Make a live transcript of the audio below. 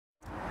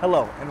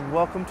Hello and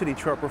welcome to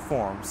Detroit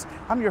Performs.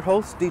 I'm your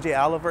host, DJ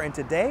Oliver, and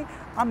today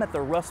I'm at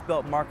the Rust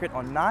Belt Market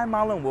on 9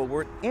 Mile and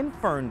Woodward in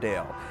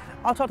Ferndale.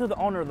 I'll talk to the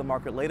owner of the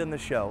market later in the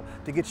show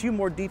to get you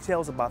more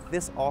details about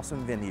this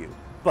awesome venue.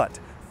 But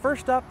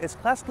first up is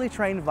classically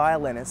trained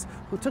violinist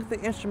who took the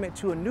instrument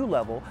to a new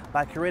level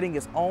by creating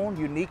his own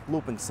unique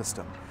looping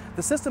system.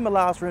 The system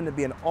allows for him to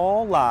be an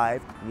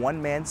all-live,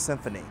 one-man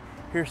symphony.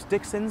 Here's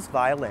Dixon's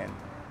Violin.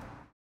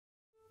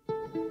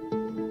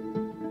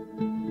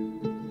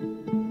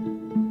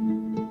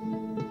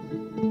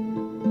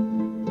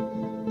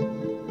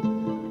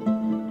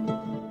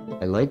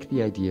 I like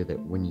the idea that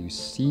when you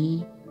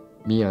see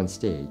me on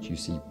stage, you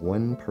see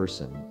one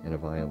person and a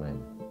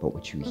violin, but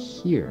what you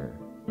hear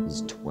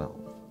is 12.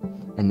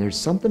 And there's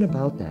something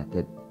about that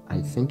that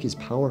I think is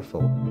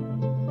powerful.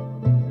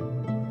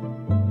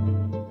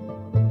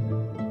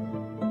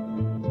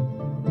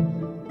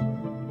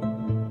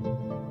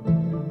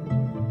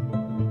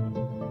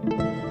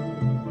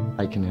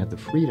 I can have the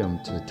freedom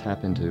to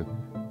tap into,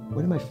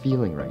 what am I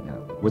feeling right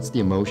now? What's the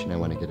emotion I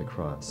want to get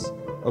across?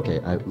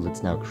 Okay,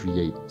 let's now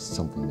create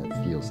something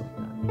that feels like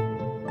that.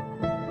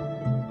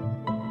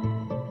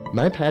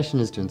 My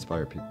passion is to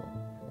inspire people,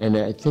 and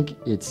I think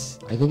it's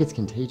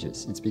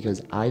contagious. It's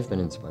because I've been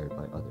inspired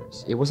by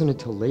others. It wasn't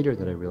until later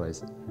that I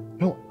realized,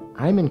 no,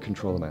 I'm in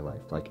control of my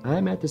life. Like,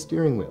 I'm at the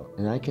steering wheel,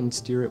 and I can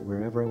steer it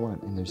wherever I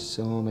want, and there's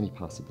so many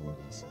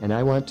possibilities. And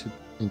I want to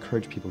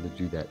encourage people to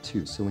do that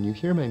too. So when you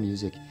hear my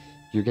music,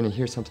 you're going to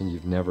hear something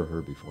you've never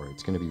heard before.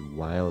 It's going to be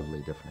wildly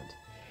different.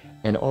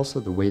 And also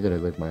the way that I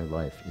live my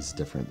life is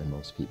different than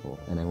most people,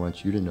 and I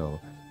want you to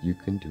know you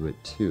can do it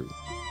too.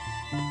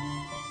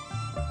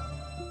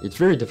 It's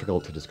very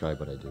difficult to describe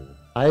what I do.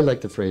 I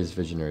like the phrase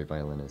visionary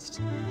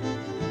violinist.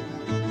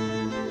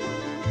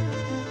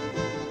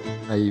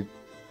 I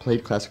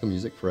played classical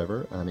music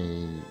forever on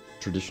a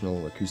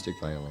traditional acoustic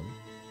violin,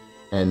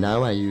 and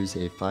now I use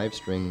a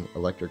 5-string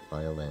electric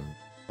violin.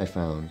 I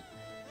found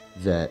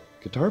that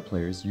guitar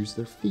players use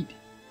their feet.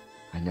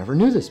 I never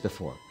knew this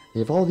before. They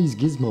have all these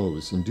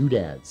gizmos and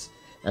doodads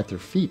at their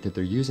feet that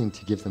they're using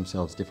to give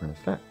themselves different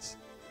effects.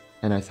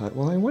 And I thought,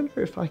 well, I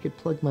wonder if I could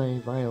plug my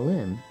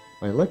violin,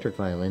 my electric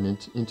violin,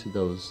 into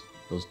those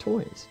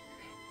toys.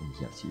 And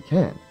yes, you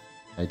can.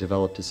 I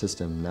developed a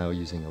system now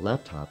using a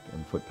laptop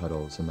and foot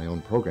pedals and my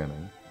own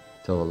programming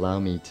to allow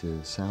me to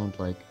sound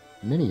like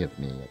many of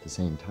me at the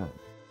same time.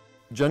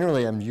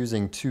 Generally, I'm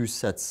using 2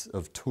 sets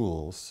of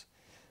tools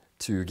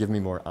to give me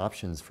more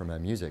options for my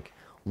music.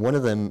 One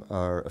of them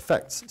are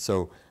effects.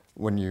 So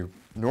when you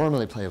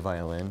normally play a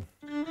violin,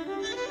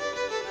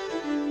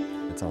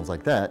 it sounds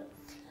like that,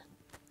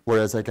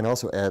 whereas I can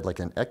also add like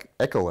an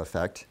echo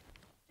effect.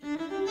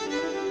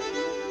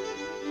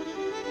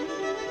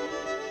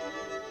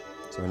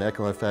 So an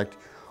echo effect,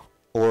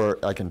 or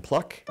I can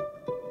pluck,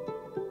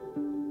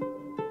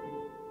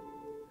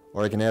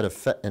 or I can add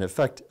an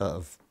effect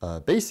of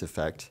bass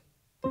effect,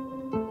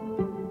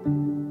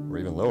 or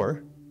even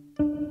lower.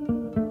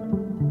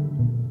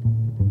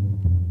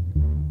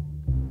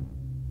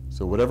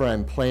 So whatever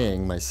I'm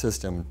playing, my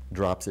system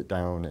drops it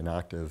down an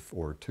octave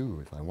or 2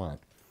 if I want.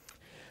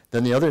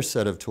 Then the other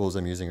set of tools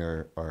I'm using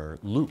are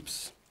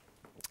loops.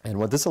 And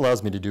what this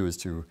allows me to do is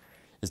to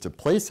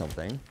play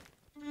something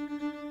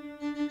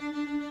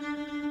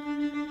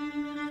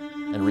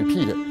and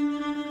repeat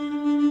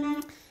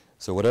it.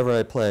 So whatever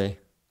I play,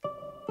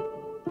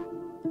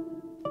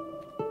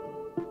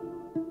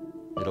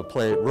 it'll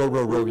play row,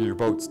 row, row your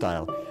boat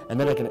style. And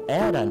then I can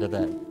add onto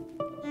that.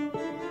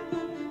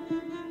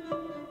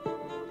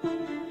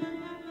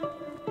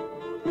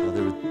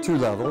 There were 2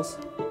 levels.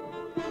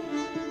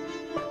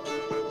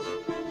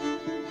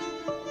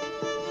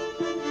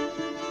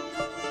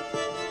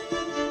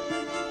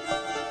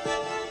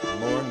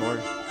 More and more.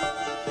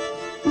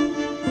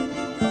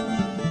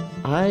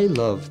 I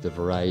love the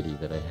variety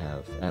that I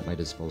have at my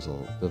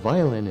disposal. The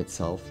violin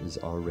itself is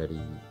already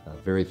a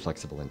very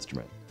flexible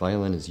instrument.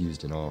 Violin is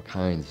used in all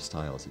kinds of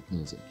styles of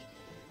music.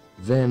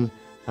 Then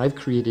I've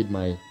created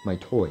my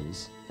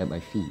toys at my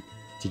feet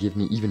to give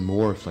me even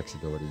more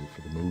flexibility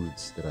for the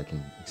moods that I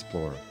can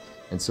explore.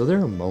 And so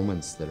there are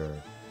moments that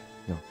are,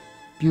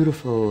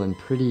 beautiful and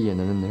pretty, and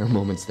then there are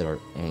moments that are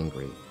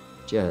angry.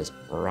 Just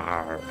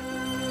rawr.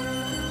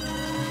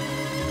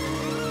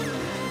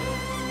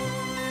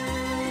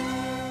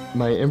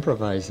 My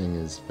improvising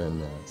has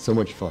been so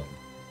much fun,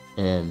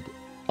 and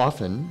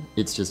often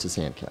it's just a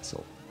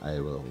sandcastle.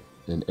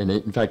 And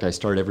in fact, I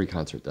start every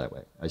concert that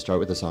way. I start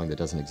with a song that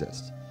doesn't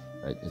exist.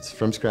 Right? It's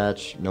from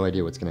scratch, no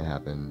idea what's going to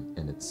happen,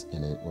 and it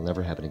will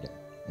never happen again.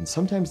 And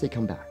sometimes they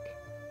come back.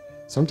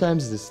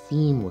 Sometimes this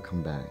theme will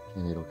come back,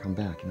 and it'll come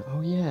back, and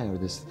oh yeah, or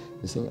this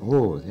thing,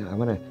 oh yeah, I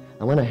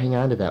want to hang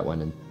on to that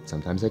one, and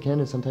sometimes I can,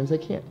 and sometimes I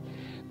can't.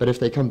 But if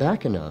they come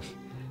back enough,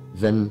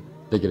 then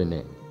they get a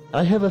name.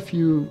 I have a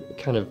few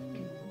kind of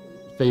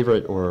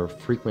favorite or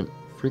frequent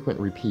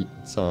repeat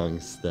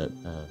songs that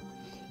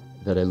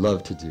I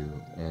love to do,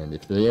 and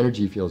if the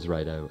energy feels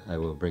right, I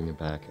will bring them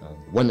back.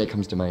 One that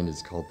comes to mind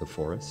is called The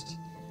Forest,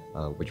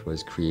 which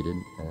was created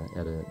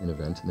at an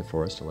event in the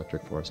Forest,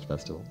 Electric Forest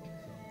Festival.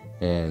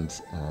 And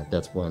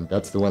that's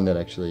the one that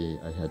actually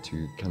I had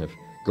to kind of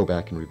go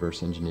back and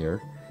reverse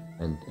engineer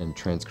and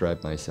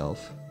transcribe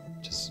myself,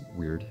 which is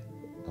weird.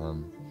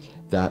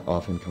 That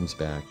often comes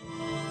back.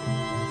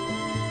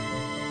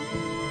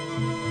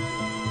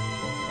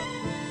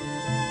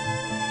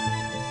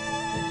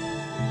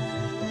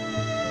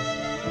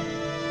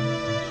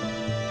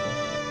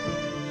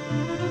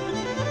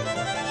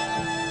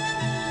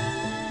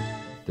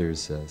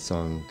 There's a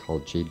song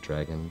called Jade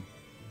Dragon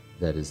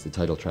that is the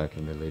title track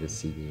on their latest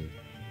CD,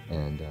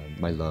 and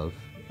My Love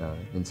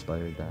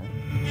inspired that.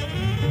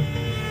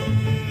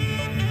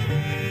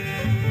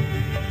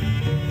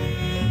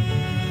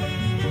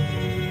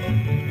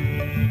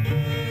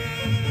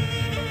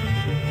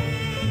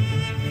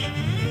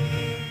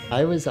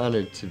 I was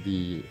honored to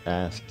be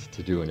asked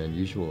to do an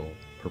unusual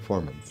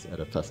performance at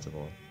a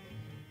festival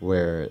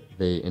where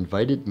they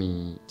invited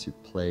me to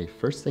play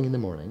first thing in the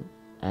morning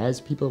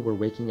as people were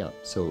waking up.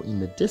 So in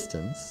the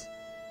distance,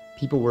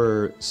 people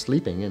were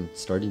sleeping and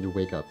starting to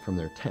wake up from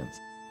their tents.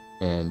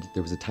 And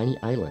there was a tiny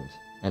island,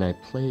 and I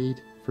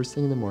played first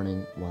thing in the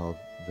morning while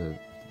the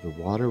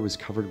water was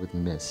covered with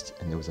mist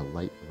and there was a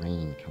light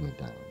rain coming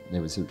down. And it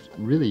was a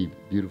really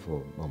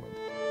beautiful moment.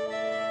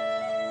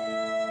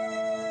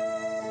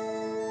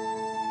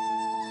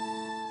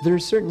 There are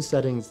certain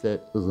settings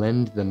that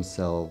lend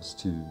themselves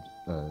to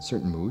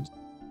certain moods.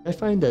 I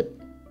find that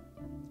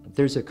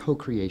there's a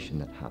co-creation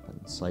that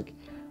happens. Like,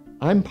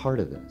 I'm part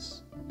of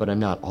this, but I'm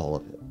not all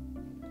of it.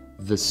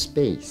 The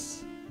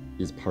space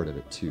is part of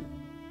it too.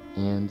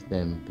 And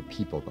then the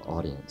people, the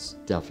audience,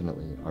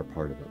 definitely are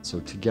part of it. So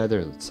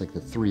together, it's like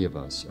the three of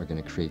us are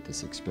going to create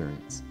this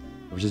experience,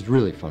 which is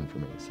really fun for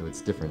me, so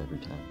it's different every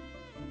time.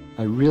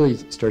 I really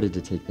started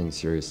to take things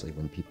seriously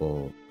when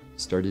people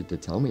started to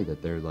tell me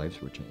that their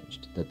lives were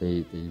changed, that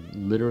they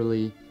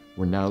literally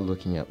were now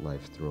looking at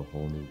life through a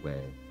whole new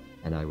way,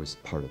 and I was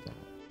part of that.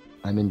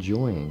 I'm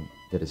enjoying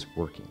that it's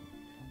working.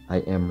 I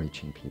am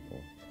reaching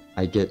people.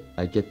 I get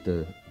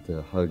the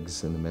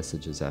hugs and the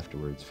messages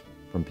afterwards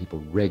from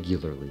people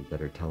regularly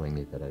that are telling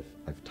me that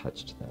I've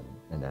touched them,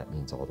 and that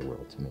means all the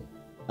world to me.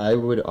 I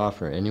would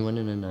offer anyone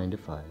in a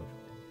 9-to-5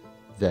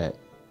 that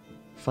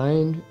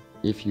find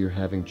if you're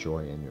having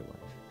joy in your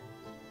life,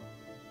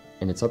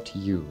 and it's up to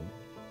you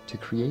to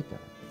create that.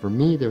 For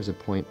me, there was a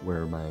point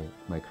where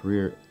my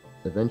career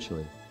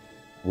eventually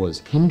was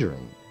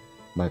hindering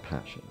my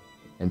passion,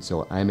 and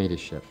so I made a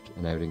shift,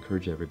 and I would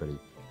encourage everybody,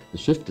 the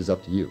shift is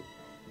up to you.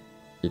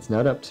 It's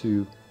not up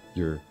to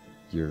your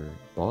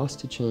boss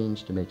to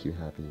change to make you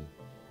happy,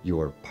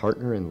 your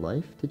partner in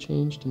life to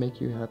change to make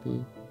you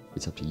happy.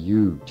 It's up to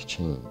you to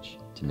change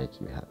to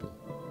make you happy.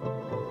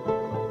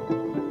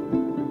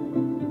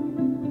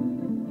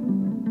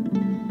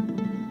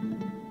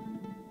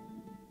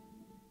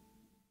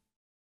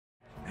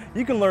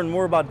 You can learn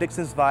more about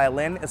Dixon's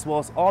violin as well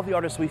as all the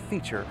artists we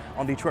feature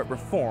on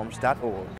DetroitPerforms.org.